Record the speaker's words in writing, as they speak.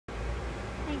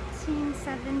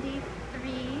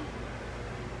1973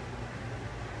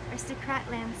 Aristocrat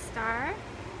LandStar.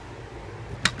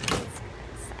 Let's go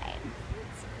inside.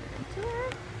 Let's open the door.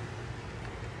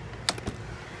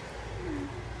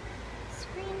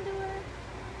 Screen door.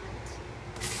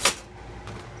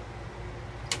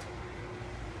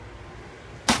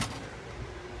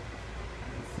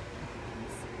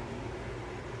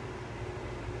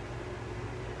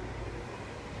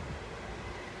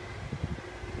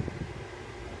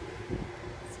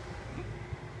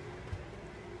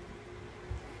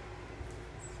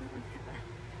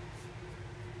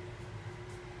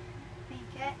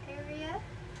 Area.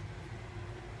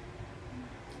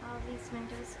 All these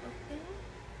windows open.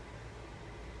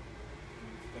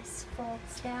 This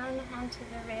folds down onto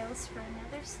the rails for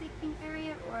another sleeping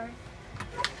area or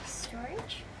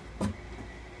storage.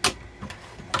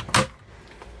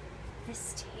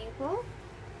 This table,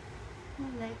 the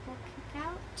leg will kick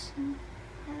out and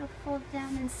that'll fold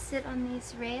down and sit on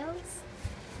these rails.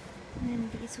 And then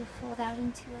these will fold out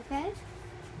into a bed.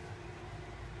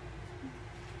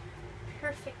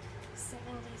 Perfect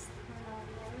 70s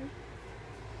linoleum.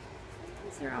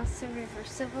 These are also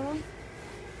reversible.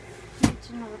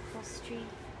 Original upholstery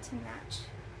to match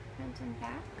front and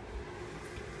back.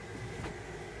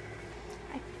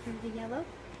 I prefer the yellow.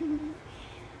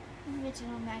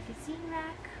 Original magazine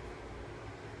rack.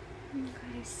 We've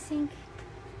got a sink.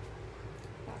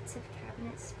 Lots of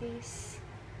cabinet space.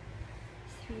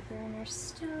 3-burner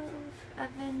stove,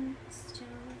 oven,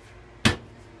 stove.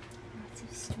 Lots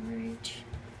of storage.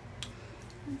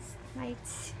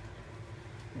 Lights,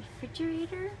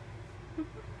 refrigerator.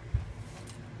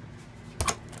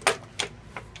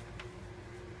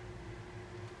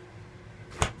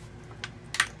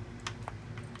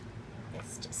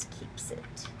 This just keeps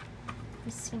it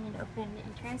from swinging open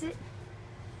in transit.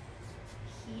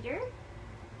 Heater.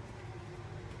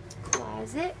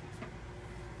 Closet.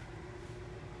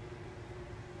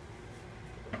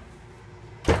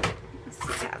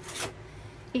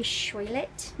 A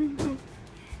toilet. Let's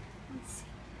see.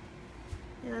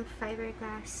 Yellow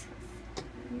fiberglass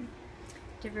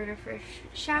diverter for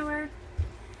shower.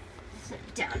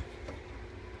 Flip down.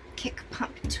 Kick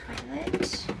pump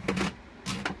toilet.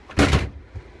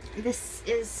 This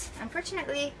is,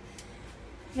 unfortunately,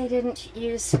 they didn't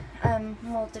use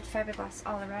molded fiberglass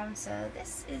all around, so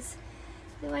this is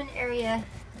the one area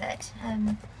that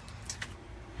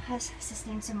has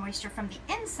sustained some moisture from the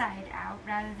inside out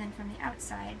rather than from the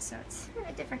outside, so it's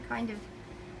a different kind of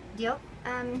deal.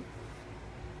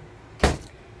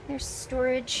 There's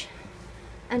storage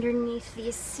underneath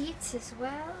these seats as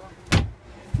well,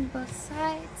 on both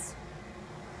sides.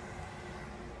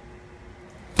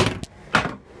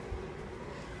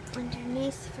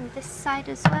 Underneath from this side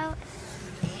as well,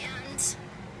 and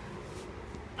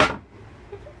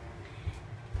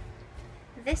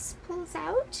this pulls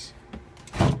out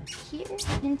here,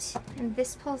 and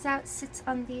this pulls out, sits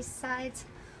on these sides,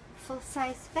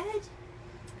 full-size bed.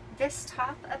 This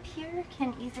top up here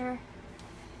can either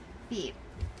be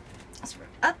sort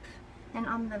of up and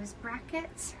on those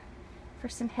brackets for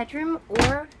some headroom,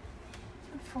 or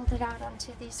fold it out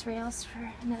onto these rails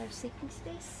for another sleeping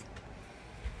space.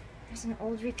 There's an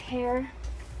old repair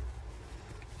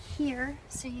here,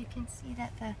 so you can see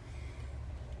that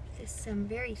this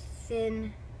very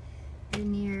thin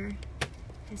veneer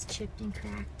has chipped and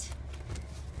cracked.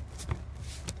 But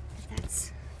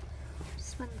that's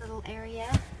just one little area.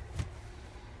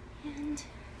 And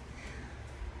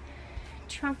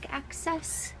trunk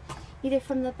access, either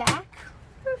from the back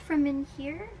or from in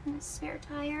here, and a spare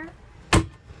tire. I'm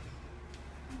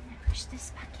gonna push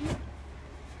this back in.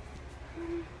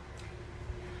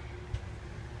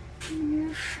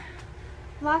 Move.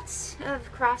 Lots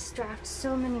of cross draft,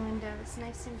 so many windows,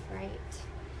 nice and bright.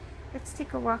 Let's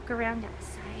take a walk around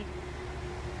outside.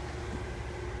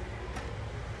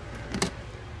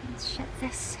 Let's shut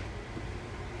this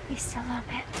just a little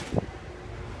bit.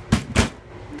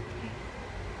 Okay.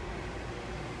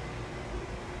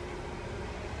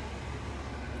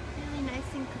 Really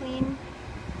nice and clean.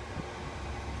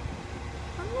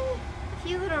 Only a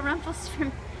few little rumples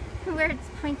from where it's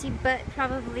pointy, but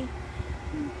probably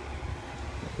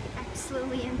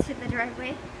slowly into the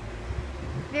driveway.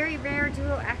 Very rare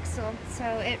dual axle, so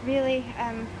it really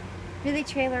really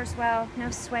trailers well, no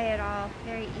sway at all,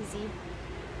 very easy.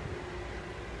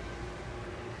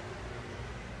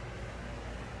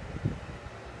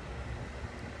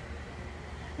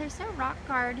 There's no rock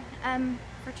guard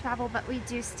for travel, but we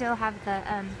do still have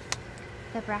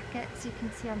the brackets you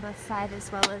can see on both sides,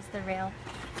 as well as the rail.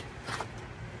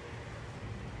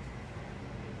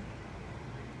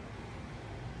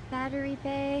 battery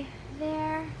bay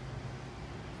there.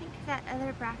 I think that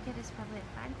other bracket is probably a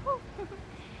flagpole.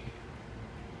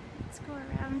 Let's go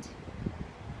around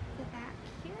the back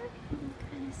here and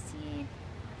kind of see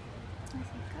as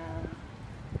I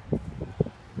go.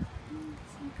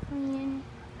 Some clean.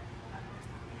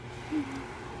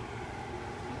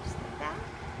 Here's the back.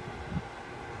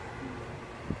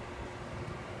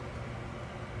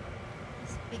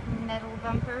 This big metal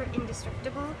bumper,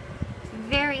 indestructible.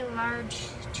 Very large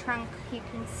trunk you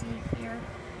can see here.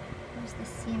 There's the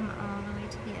seam all the way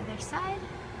to the other side.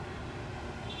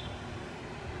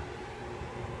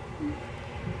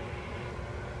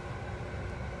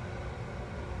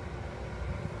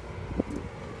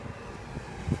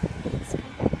 Let's go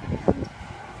back around.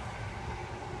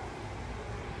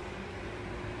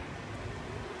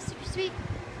 Super sweet,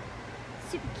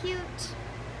 super cute,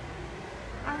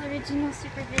 all original,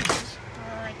 super vintage,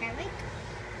 like I like.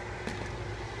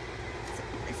 Let's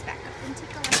put this back up and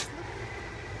take a look.